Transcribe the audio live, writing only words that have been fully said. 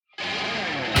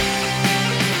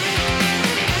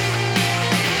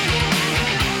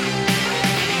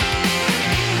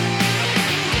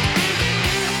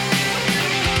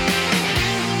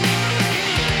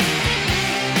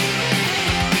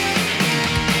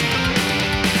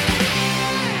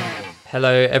Hello,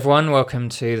 everyone. Welcome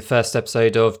to the first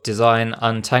episode of Design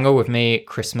Untangle with me,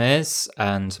 Chris Mears,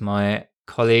 and my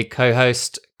colleague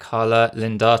co-host, Carla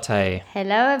Lindarte.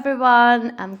 Hello,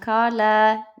 everyone. I'm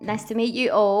Carla. Nice to meet you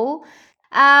all.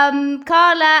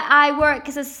 Carla, I work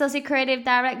as Associate Creative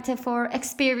Director for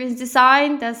Experience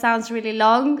Design. That sounds really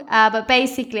long, but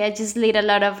basically I just lead a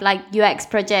lot of UX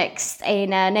projects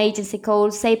in an agency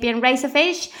called Sapien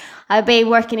Razorfish. I've been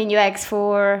working in UX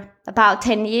for about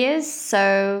 10 years,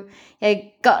 so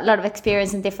I got a lot of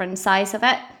experience in different sides of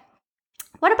it.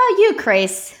 What about you,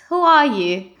 Chris? Who are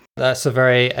you? That's a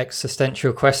very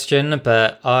existential question,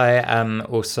 but I am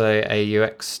also a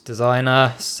UX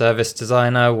designer, service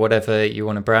designer, whatever you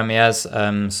want to brand me as.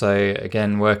 So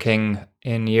again, working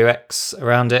in UX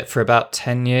around it for about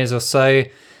 10 years or so,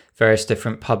 various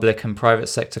different public and private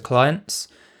sector clients.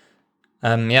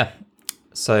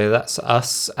 So that's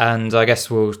us. And I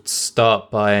guess we'll start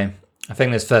by, I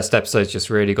think this first episode is just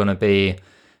really going to be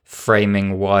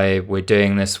framing why we're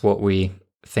doing this, what we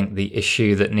think the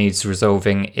issue that needs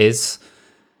resolving is,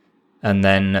 and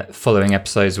then following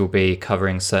episodes will be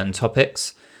covering certain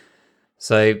topics.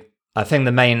 So I think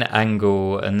the main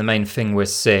angle and the main thing we're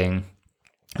seeing,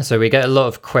 so we get a lot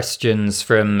of questions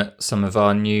from some of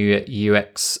our new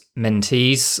UX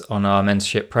mentees on our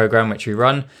mentorship program which we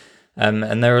run,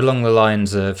 and they're along the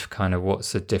lines of kind of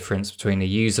what's the difference between a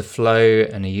user flow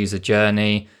and a user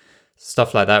journey,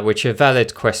 stuff like that, which are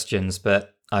valid questions,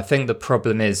 but I think the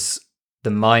problem is the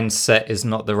mindset is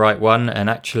not the right one, and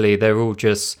actually they're all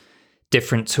just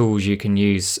different tools you can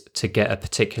use to get a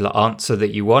particular answer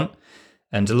that you want.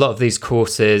 And a lot of these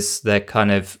courses, they're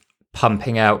kind of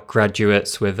pumping out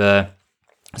graduates with a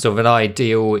sort of an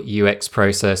ideal UX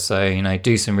process. So,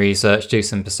 do some research, do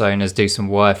some personas, do some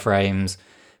wireframes,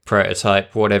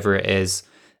 prototype, whatever it is.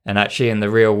 And actually in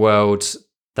the real world,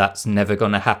 that's never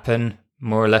going to happen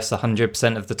more or less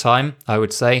 100% of the time, I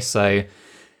would say. So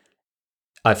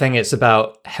I think it's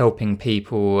about helping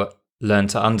people learn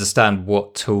to understand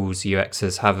what tools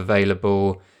UXers have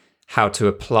available, how to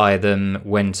apply them,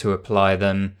 when to apply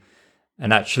them,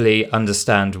 and actually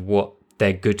understand what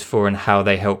they're good for and how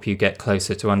they help you get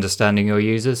closer to understanding your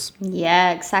users.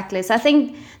 Yeah, exactly. So I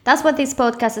think that's what this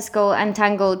podcast is called,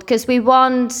 Untangled, because we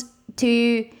want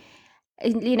to,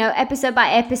 episode by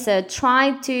episode,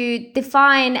 try to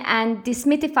define and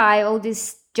demystify all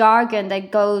this jargon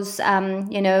that goes,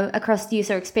 across the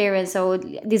user experience or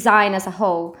design as a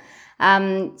whole.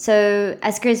 So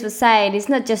as Chris was saying, it's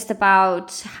not just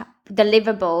about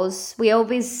deliverables. We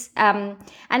always, and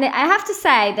I have to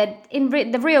say that in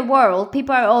the real world,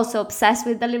 people are also obsessed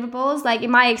with deliverables. Like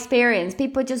in my experience,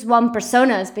 people just want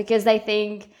personas because they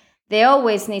think they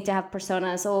always need to have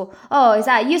personas, or, oh, is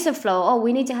that user flow? Oh,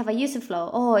 we need to have a user flow.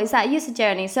 Oh, is that user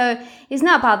journey? So it's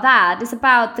not about that. It's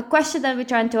about the question that we're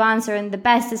trying to answer and the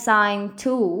best design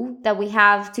tool that we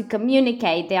have to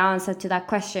communicate the answer to that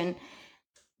question.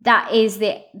 That is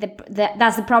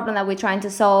that's the problem that we're trying to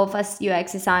solve as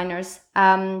UX designers.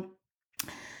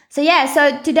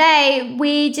 So today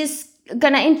we just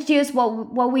gonna introduce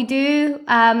what we do,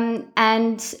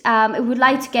 and I would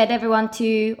like to get everyone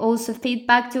to also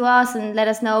feedback to us and let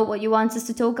us know what you want us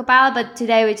to talk about. But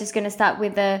today we're just gonna start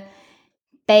with the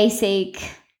basic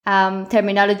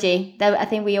terminology that I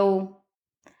think we all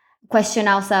question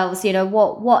ourselves.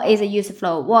 What is a user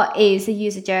flow? What is a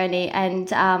user journey? And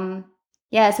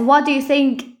so what do you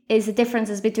think is the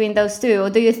differences between those two, or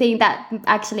do you think that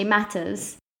actually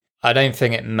matters? I don't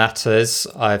think it matters.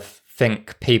 I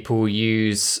think people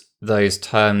use those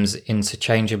terms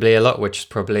interchangeably a lot, which is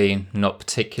probably not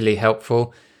particularly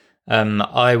helpful.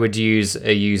 I would use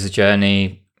a user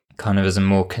journey kind of as a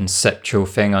more conceptual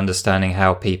thing, understanding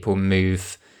how people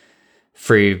move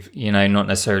through, not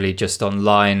necessarily just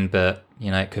online, but,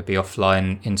 it could be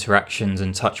offline interactions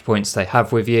and touch points they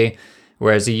have with you.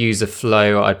 Whereas a user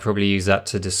flow, I'd probably use that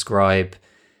to describe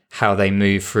how they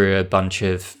move through a bunch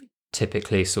of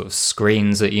typically sort of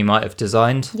screens that you might have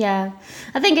designed. Yeah,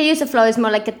 I think a user flow is more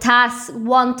like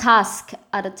one task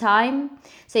at a time.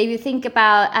 So if you think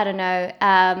about, I don't know,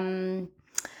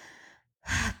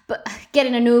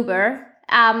 getting an Uber,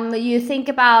 you think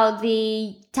about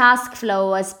the task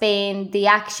flow as being the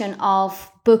action of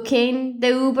booking the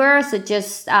Uber. So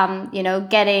just,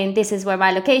 getting, this is where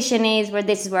my location is,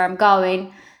 this is where I'm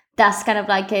going. That's kind of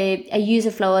like a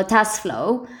user flow, a task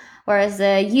flow. Whereas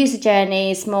the user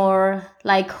journey is more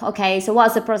like, okay, so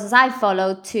what's the process I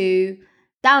follow to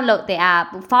download the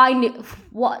app, find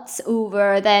what's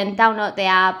Uber, then download the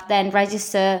app, then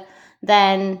register,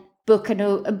 then book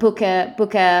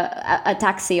a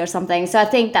taxi or something. So I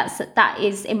think that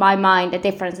is in my mind the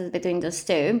differences between those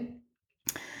two.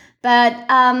 But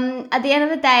at the end of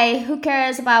the day, who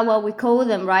cares about what we call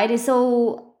them, right? It's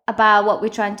all about what we're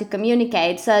trying to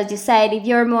communicate. So as you said, if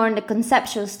you're more in the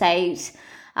conceptual stage,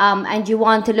 and you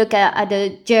want to look at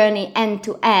the journey end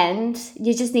to end,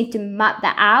 you just need to map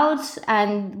that out.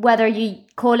 And whether you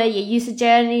call it your user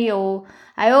journey, or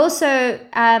I also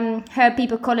heard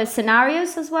people call it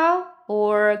scenarios as well,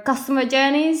 or customer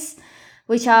journeys,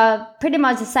 which are pretty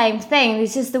much the same thing.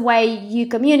 It's just the way you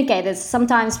communicate it.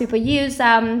 Sometimes people use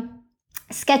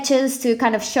sketches to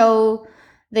kind of show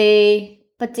the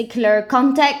particular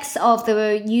context of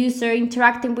the user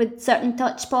interacting with certain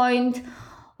touch point.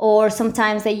 Or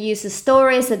sometimes they use a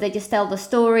story, so they just tell the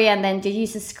story and then they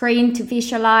use a screen to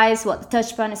visualize what the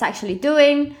touch point is actually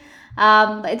doing.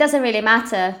 But it doesn't really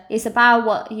matter. It's about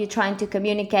what you're trying to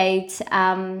communicate,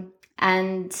 and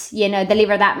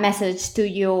deliver that message to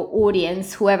your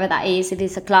audience, whoever that is. It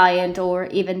is a client or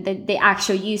even the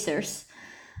actual users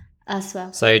as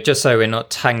well. So just so we're not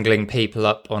tangling people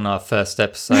up on our first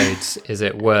episodes, is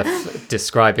it worth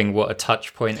describing what a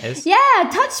touch point is? Yeah,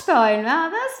 touch point. Wow,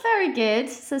 that's very good.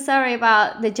 So sorry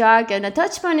about the jargon. A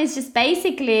touch point is just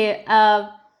basically a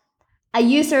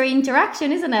user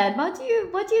interaction, isn't it? How do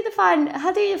you define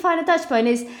a touch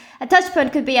point? A touch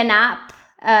point could be an app,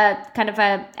 kind of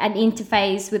an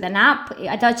interface with an app.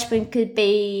 A touch point could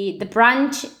be the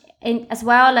branch as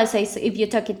well. Let's say, so if you're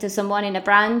talking to someone in a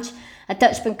branch, a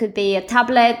touchpoint could be a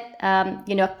tablet,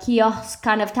 a kiosk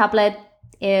kind of tablet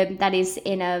that is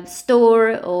in a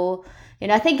store, or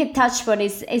I think a touchpoint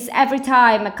is every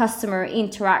time a customer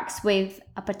interacts with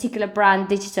a particular brand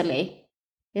digitally.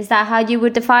 Is that how you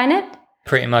would define it?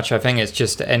 Pretty much. I think it's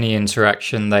just any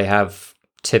interaction they have,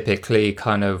 typically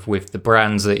kind of with the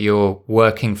brands that you're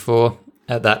working for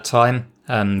at that time,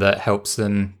 that helps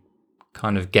them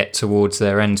kind of get towards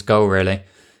their end goal, really.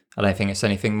 I don't think it's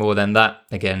anything more than that.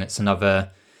 Again, it's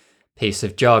another piece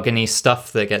of jargony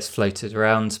stuff that gets floated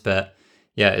around. But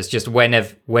yeah, it's just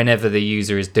whenever the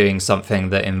user is doing something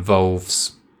that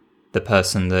involves the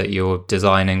person that you're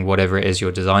designing, whatever it is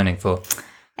you're designing for.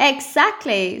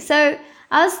 Exactly. So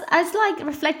I was like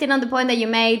reflecting on the point that you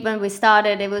made when we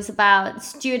started. It was about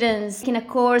students in a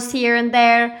course here and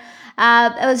there.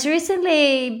 I was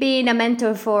recently being a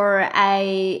mentor for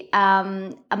a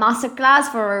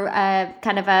masterclass for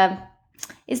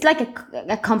it's like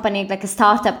a company, like a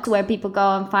startup where people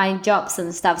go and find jobs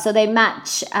and stuff. So they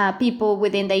match people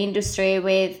within the industry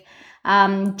with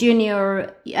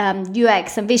junior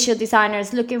UX and visual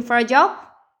designers looking for a job.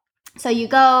 So you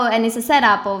go and it's a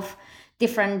setup of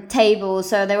different tables.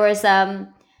 So there was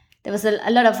a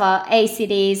lot of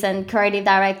ACDs and creative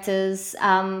directors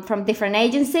from different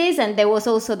agencies, and there was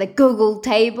also the Google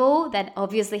table that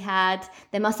obviously had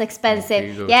the most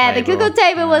expensive. The Google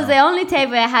table was the only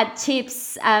table that had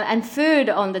chips and food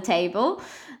on the table.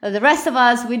 The rest of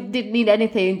us, we didn't need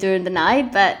anything during the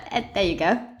night, but there you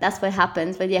go. That's what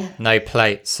happens. But yeah, no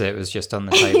plates. It was just on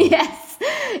the table. Yes,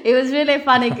 it was really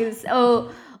funny because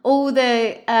all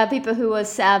the people who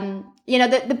was.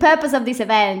 The purpose of this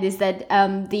event is that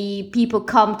the people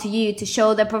come to you to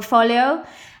show their portfolio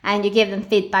and you give them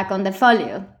feedback on the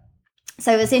folio.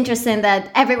 So it was interesting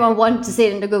that everyone wanted to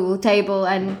sit in the Google table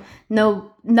and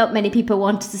not many people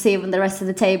wanted to sit on the rest of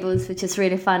the tables, which is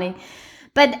really funny.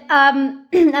 But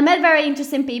I met very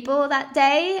interesting people that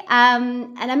day,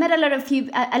 and I met a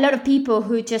lot of people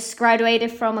who just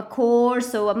graduated from a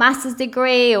course or a master's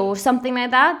degree or something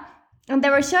like that. And they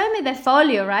were showing me their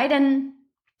folio, right? And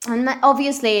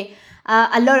obviously,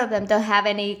 a lot of them don't have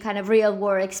any kind of real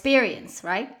world experience,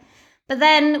 right? But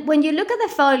then when you look at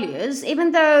the folios,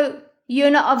 even though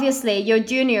you're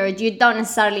junior, you don't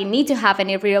necessarily need to have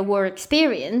any real world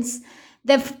experience.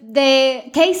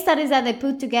 The case studies that they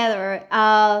put together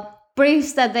are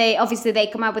briefs that they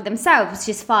come up with themselves, which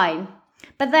is fine.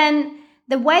 But then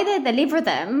the way they deliver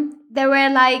them, they were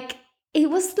like, it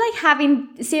was like having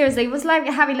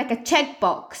like a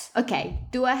checkbox. Okay,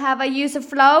 do I have a user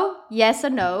flow? Yes or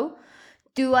no.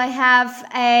 Do I have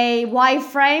a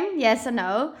wireframe? Yes or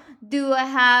no. Do I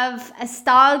have a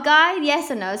style guide?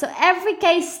 Yes or no. So every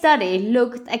case study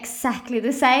looked exactly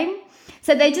the same.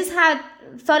 So they just had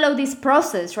follow this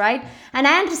process, right? And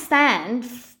I understand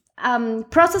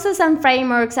processes and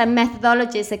frameworks and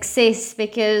methodologies exist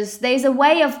because there's a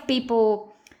way of people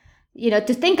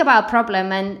to think about a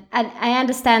problem, and I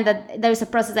understand that there's a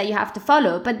process that you have to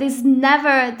follow, but it's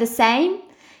never the same.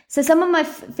 So some of my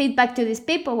feedback to these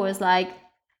people was like,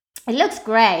 it looks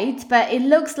great, but it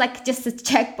looks like just a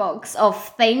checkbox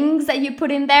of things that you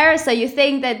put in there. So you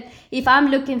think that if I'm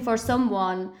looking for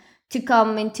someone to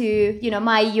come into,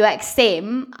 my UX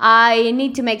team, I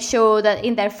need to make sure that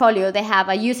in their folio they have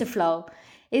a user flow.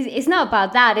 it's not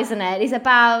about that, isn't it? It's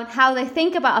about how they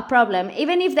think about a problem,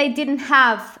 even if they didn't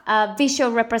have a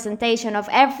visual representation of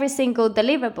every single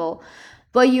deliverable.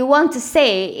 What you want to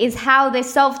see is how they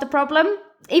solve the problem,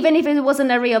 even if it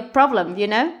wasn't a real problem, you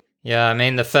know? Yeah, I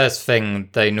mean, the first thing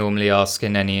they normally ask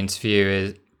in any interview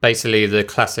is basically the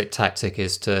classic tactic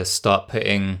is to start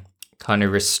putting kind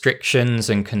of restrictions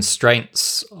and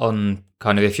constraints on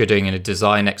kind of if you're doing a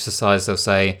design exercise, they'll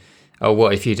say, oh,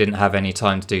 what if you didn't have any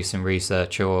time to do some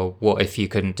research, or what if you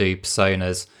couldn't do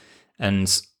personas?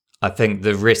 And I think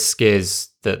the risk is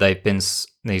that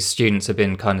these students have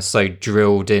been kind of so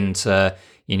drilled into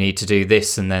you need to do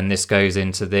this and then this goes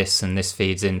into this and this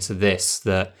feeds into this,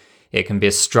 that it can be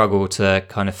a struggle to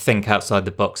kind of think outside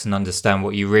the box and understand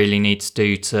what you really need to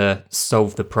do to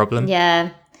solve the problem.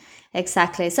 Yeah,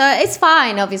 exactly. So it's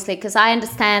fine, obviously, because I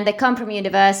understand they come from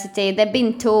university, they've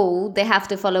been told they have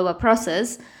to follow a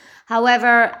process.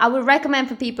 However, I would recommend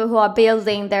for people who are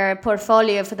building their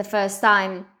portfolio for the first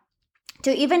time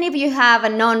to, even if you have a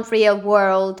non-real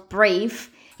world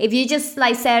brief, if you just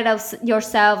like set up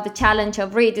yourself the challenge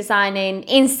of redesigning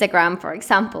Instagram, for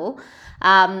example,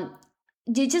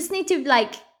 you just need to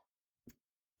like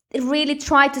really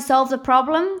try to solve the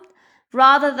problem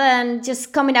rather than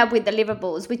just coming up with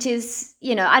deliverables, which is,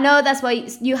 you know, I know that's why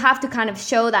you have to kind of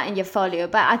show that in your folio.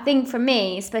 But I think for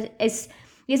me,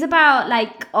 it's about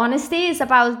like honesty. It's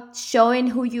about showing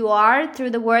who you are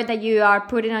through the work that you are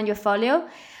putting on your folio.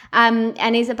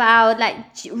 And it's about like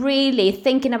really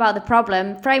thinking about the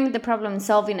problem, framing the problem and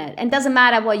solving it. And it doesn't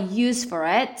matter what you use for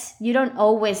it. You don't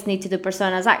always need to do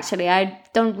personas. Actually, I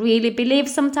don't really believe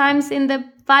sometimes in the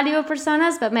value of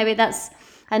personas, but maybe that's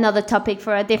another topic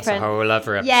for a different... That's a whole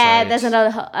other episode. Yeah, there's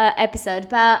another episode.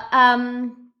 But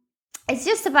it's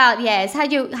just about, it's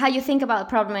how you think about the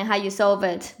problem and how you solve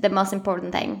it, the most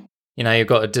important thing. You know, you've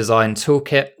got a design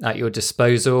toolkit at your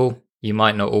disposal. You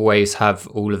might not always have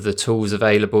all of the tools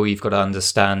available. You've got to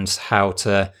understand how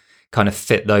to kind of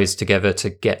fit those together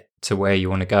to get to where you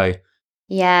want to go.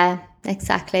 Yeah,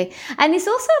 exactly. And it's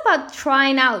also about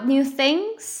trying out new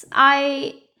things.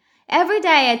 Every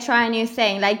day I try a new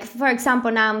thing. Like, for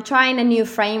example, now I'm trying a new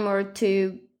framework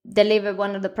to deliver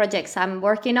one of the projects I'm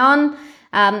working on.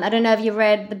 I don't know if you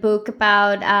read the book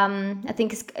about, I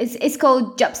think it's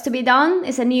called Jobs to be Done.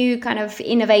 It's a new kind of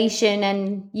innovation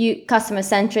and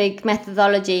customer-centric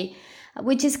methodology,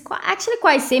 which is actually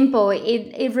quite simple.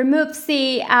 It removes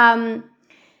the,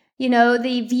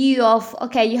 the view of,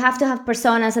 okay, you have to have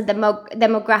personas and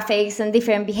demographics and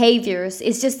different behaviors.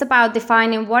 It's just about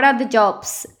defining what are the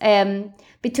jobs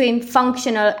between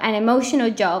functional and emotional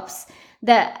jobs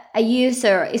that a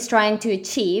user is trying to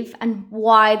achieve and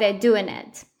why they're doing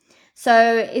it.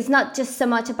 So it's not just so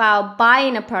much about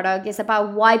buying a product, it's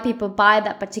about why people buy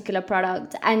that particular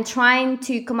product and trying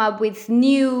to come up with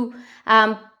new,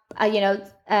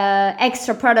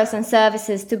 extra products and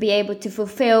services to be able to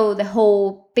fulfill the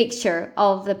whole picture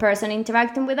of the person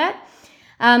interacting with it.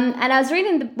 And I was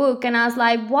reading the book and I was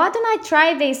like, why don't I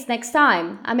try this next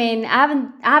time? I mean, I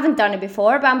haven't done it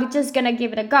before, but I'm just going to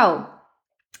give it a go.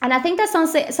 And I think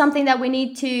that's something that we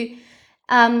need to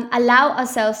allow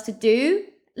ourselves to do.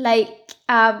 Like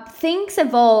things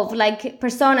evolve, like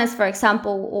personas, for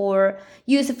example, or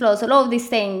user flows, all of these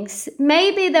things.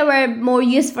 Maybe they were more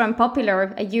useful and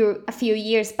popular a few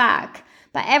years back.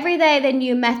 But every day there are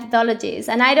new methodologies.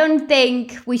 And I don't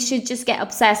think we should just get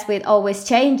obsessed with always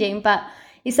changing. But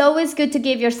it's always good to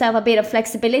give yourself a bit of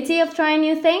flexibility of trying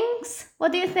new things.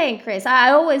 What do you think, Chris?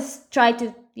 I always try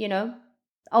to,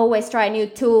 always try a new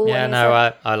tool. Yeah, no,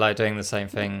 I like doing the same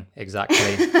thing exactly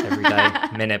every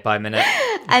day, minute by minute.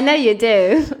 I know you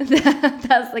do.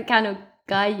 That's the kind of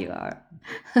guy you are.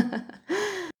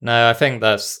 No, I think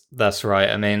that's right.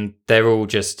 I mean, they're all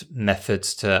just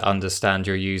methods to understand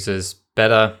your users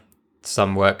better.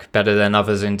 Some work better than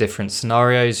others in different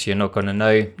scenarios. You're not going to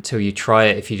know until you try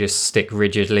it. If you just stick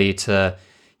rigidly to,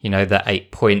 the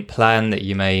 8-point plan that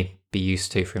you may be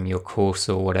used to from your course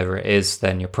or whatever it is,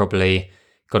 then you're probably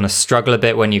going to struggle a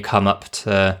bit when you come up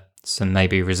to some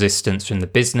maybe resistance from the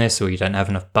business, or you don't have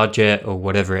enough budget or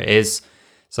whatever it is.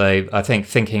 So I think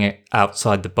thinking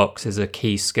outside the box is a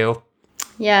key skill.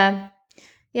 Yeah,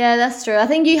 that's true. I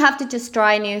think you have to just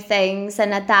try new things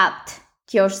and adapt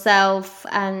yourself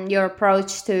and your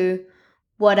approach to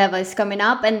whatever is coming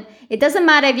up. And it doesn't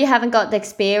matter if you haven't got the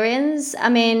experience. I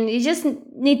mean, you just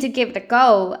need to give it a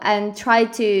go and try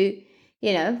to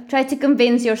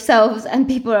convince yourselves and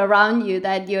people around you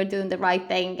that you're doing the right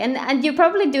thing. And you're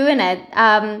probably doing it.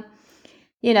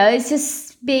 It's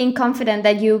just being confident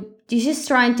that you're just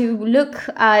trying to look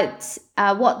at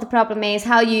what the problem is,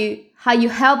 how you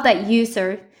help that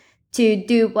user to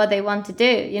do what they want to do.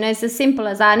 It's as simple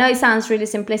as that. I know it sounds really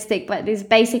simplistic, but it's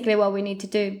basically what we need to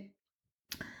do.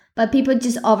 But people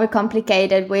just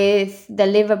overcomplicate it with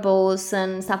deliverables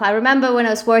and stuff. I remember when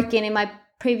I was working in my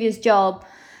previous job,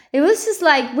 it was just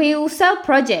like we will sell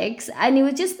projects and it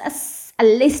was just a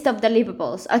list of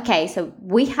deliverables. Okay, so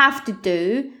we have to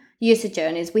do user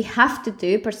journeys, we have to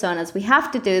do personas, we have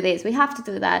to do this, we have to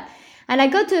do that. And I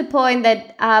got to a point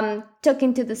that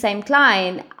talking to the same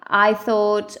client, I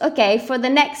thought, okay, for the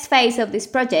next phase of this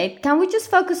project, can we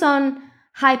just focus on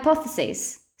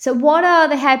hypotheses? So what are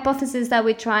the hypotheses that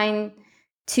we're trying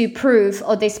to prove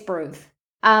or disprove?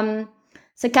 So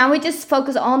can we just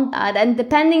focus on that? And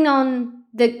depending on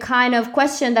the kind of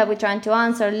question that we're trying to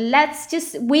answer,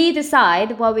 we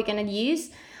decide what we're going to use.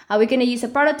 Are we going to use a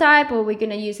prototype, or are we going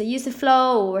to use a user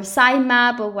flow or a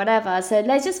sitemap or whatever? So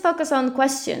let's just focus on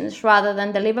questions rather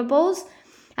than deliverables.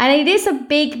 And it is a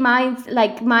big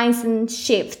mindset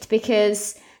shift,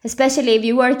 because especially if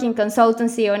you work in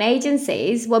consultancy or in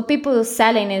agencies, what people are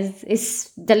selling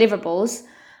is deliverables.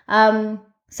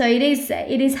 So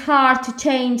it is hard to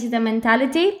change the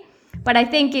mentality, but I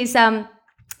think it's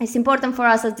important for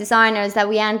us as designers that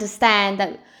we understand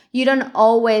that you don't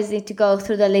always need to go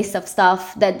through the list of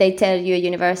stuff that they tell you at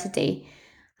university.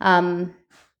 It's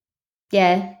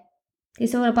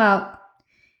all about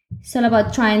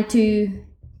trying to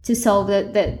solve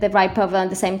the right problem at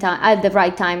the same time, at the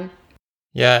right time.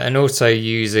 Yeah, and also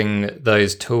using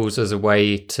those tools as a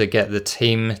way to get the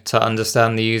team to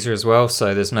understand the user as well.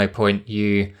 So there's no point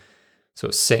you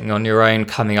sort of sitting on your own,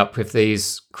 coming up with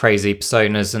these crazy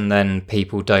personas, and then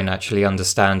people don't actually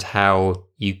understand how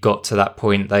you got to that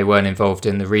point. They weren't involved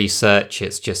in the research.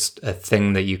 It's just a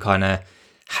thing that you kind of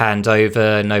hand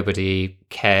over. Nobody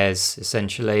cares,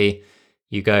 essentially.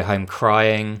 You go home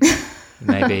crying.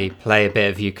 Maybe play a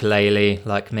bit of ukulele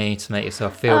like me to make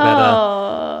yourself feel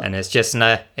better. And it's just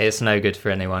it's no good for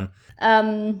anyone.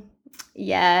 Don't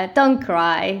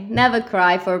cry. Never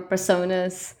cry for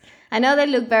personas. I know they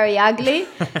look very ugly.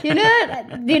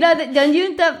 Don't you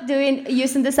end up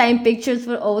using the same pictures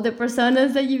for all the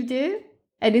personas that you do?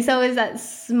 And it's always that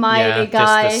smiley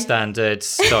guy. Just the standard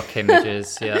stock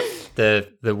images. Yeah,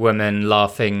 the woman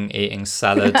laughing, eating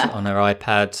salad on her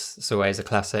iPad. It's always a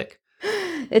classic.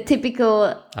 A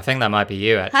typical. I think that might be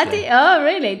you, actually. Oh,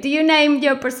 really? Do you name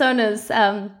your personas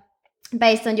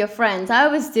based on your friends? I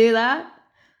always do that.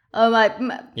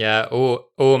 Yeah,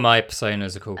 all my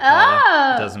personas are called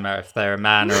Carla. It doesn't matter if they're a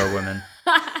man or a woman.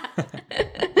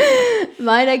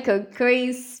 Mine are called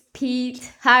Chris, Pete,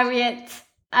 Harriet.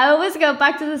 I always go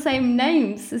back to the same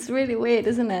names. It's really weird,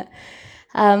 isn't it?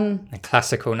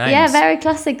 Classical names. Yeah, very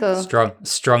classical.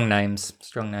 Strong names.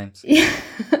 Strong names.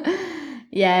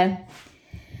 Yeah.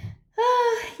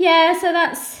 Yeah, so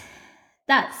that's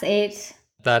it.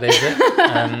 That is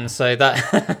it. So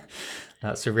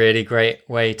that's a really great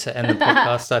way to end the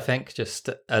podcast, I think. Just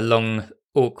a long,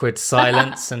 awkward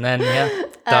silence, and then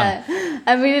done.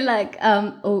 I really like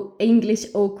English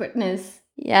awkwardness.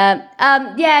 Yeah.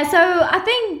 So I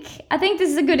think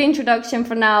this is a good introduction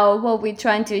for now. What we're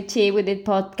trying to achieve with the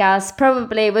podcast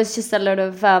probably was just a lot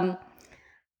of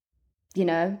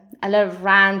a lot of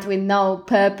rant with no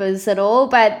purpose at all.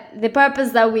 But the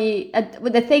purpose that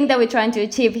the thing that we're trying to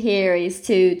achieve here is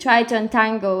to try to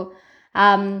untangle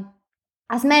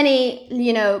as many,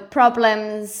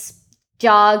 problems,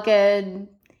 jargon,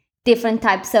 different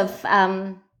types of,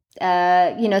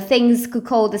 things could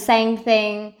call the same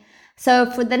thing.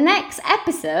 So for the next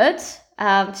episode,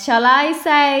 shall I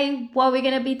say what we're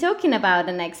going to be talking about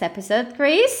the next episode,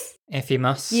 Chris? If you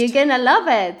must. You're going to love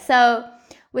it. So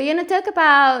we're going to talk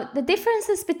about the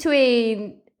differences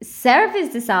between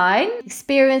service design,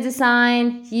 experience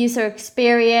design, user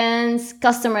experience,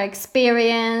 customer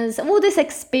experience, all this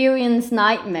experience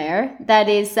nightmare that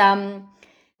is now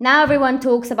everyone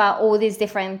talks about all these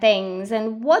different things.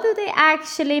 And what do they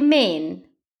actually mean?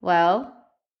 Well,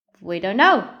 we don't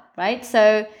know, right?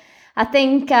 So I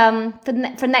think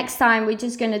for next time, we're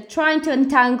just going to try to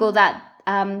untangle that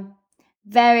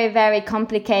very, very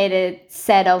complicated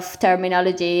set of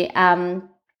terminology and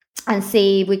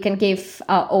see if we can give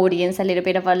our audience a little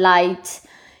bit of a light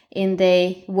in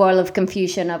the world of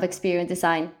confusion of experience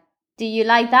design. Do you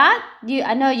like that?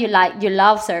 I know you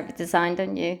love service design,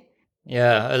 don't you?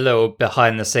 Yeah, a little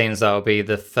behind the scenes. That'll be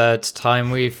the third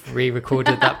time we've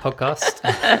re-recorded that podcast.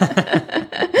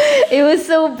 It was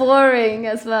so boring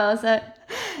as well. So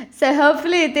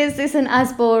hopefully this isn't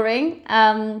as boring.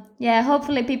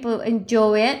 Hopefully people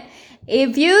enjoy it.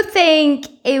 If you think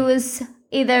it was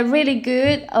either really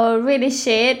good or really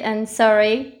shit, and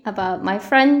sorry about my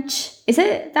French. Is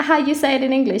it how you say it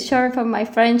in English? Sorry for my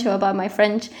French or about my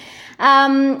French.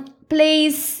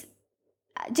 please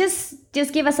just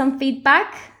give us some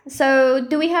feedback. So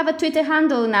do we have a Twitter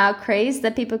handle now, Chris,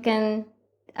 that people can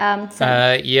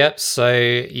send? Yep, so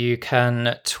you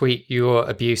can tweet your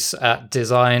abuse at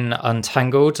Design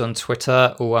Untangled on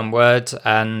Twitter, all one word.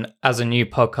 And as a new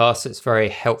podcast, it's very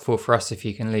helpful for us if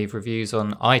you can leave reviews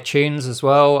on iTunes as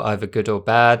well, either good or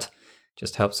bad.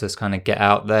 Just helps us kind of get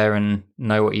out there and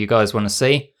know what you guys want to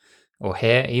see or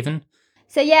hear even.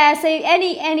 So yeah, so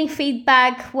any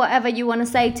feedback, whatever you want to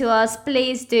say to us,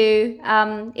 please do.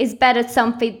 It's better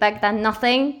some feedback than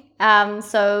nothing.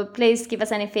 So please give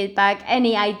us any feedback,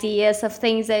 any ideas of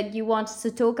things that you want us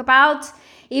to talk about.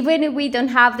 Even if we don't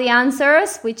have the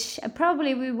answers, which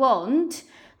probably we won't,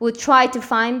 we'll try to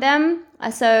find them.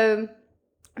 So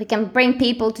we can bring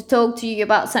people to talk to you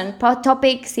about certain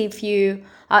topics if you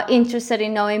are interested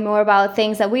in knowing more about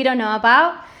things that we don't know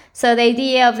about. So the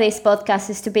idea of this podcast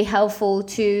is to be helpful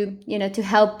to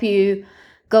help you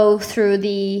go through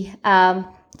the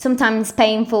sometimes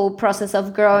painful process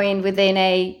of growing within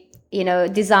the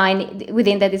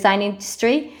design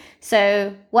industry.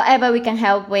 So whatever we can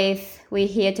help with, we're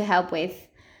here to help with.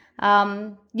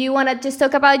 Do you want to just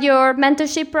talk about your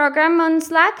mentorship program on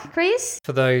Slack, Chris?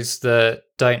 For those that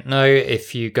don't know,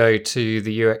 if you go to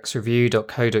the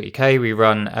uxreview.co.uk, we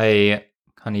run a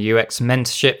kind of UX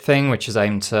mentorship thing, which is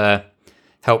aimed to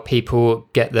help people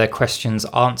get their questions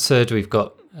answered. We've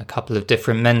got a couple of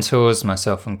different mentors,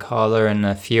 myself and Carla, and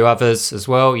a few others as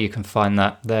well. You can find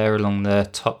that there along the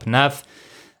top nav.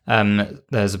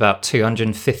 There's about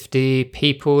 250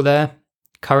 people there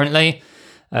currently.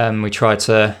 We try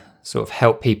to sort of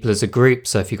help people as a group.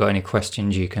 So if you've got any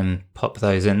questions, you can pop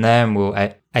those in there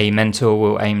and a mentor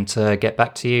will aim to get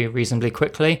back to you reasonably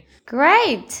quickly.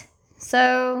 Great.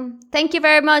 So thank you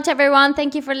very much, everyone.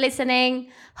 Thank you for listening.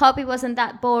 Hope it wasn't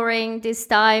that boring this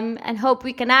time and hope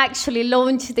we can actually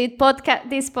launch this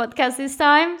podcast this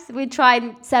time. We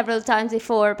tried several times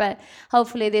before, but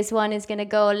hopefully this one is going to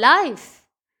go live.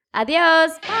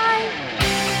 Adios. Bye.